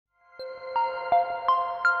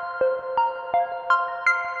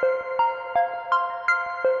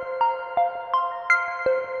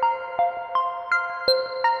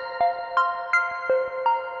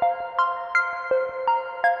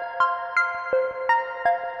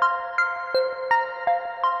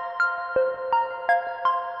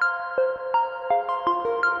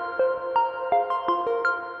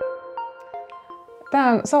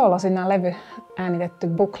on soolosynä-levy äänitetty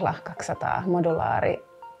Buchla 200 modulaari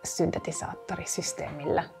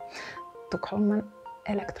syntetisaattorisysteemillä Stockholman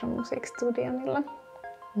Elektronmusikstudionilla.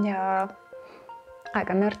 Ja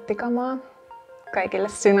aika nörttikamaa kaikille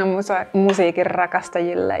synämusiikin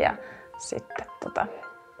rakastajille ja sitten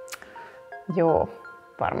joo,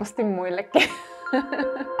 varmasti muillekin.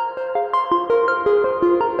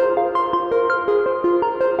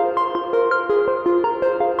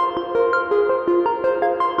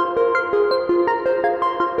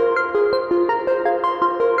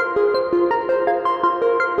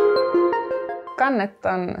 Kannet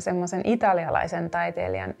on semmoisen italialaisen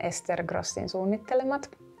taiteilijan Ester Grossin suunnittelemat.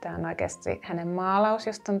 Tämä on oikeasti hänen maalaus,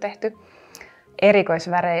 josta on tehty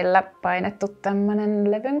erikoisväreillä painettu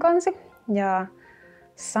tämmöinen levyn kansi. Ja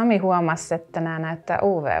Sami huomasi, että nämä näyttää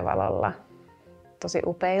UV-valolla tosi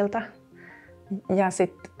upeilta. Ja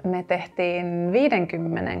sitten me tehtiin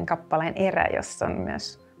 50 kappaleen erä, jossa on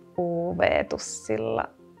myös UV-tussilla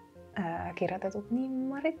kirjoitetut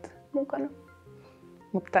nimmarit mukana.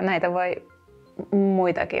 Mutta näitä voi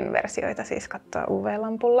muitakin versioita siis katsoa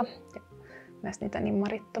UV-lampulla ja myös niitä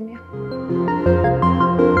nimmarittomia.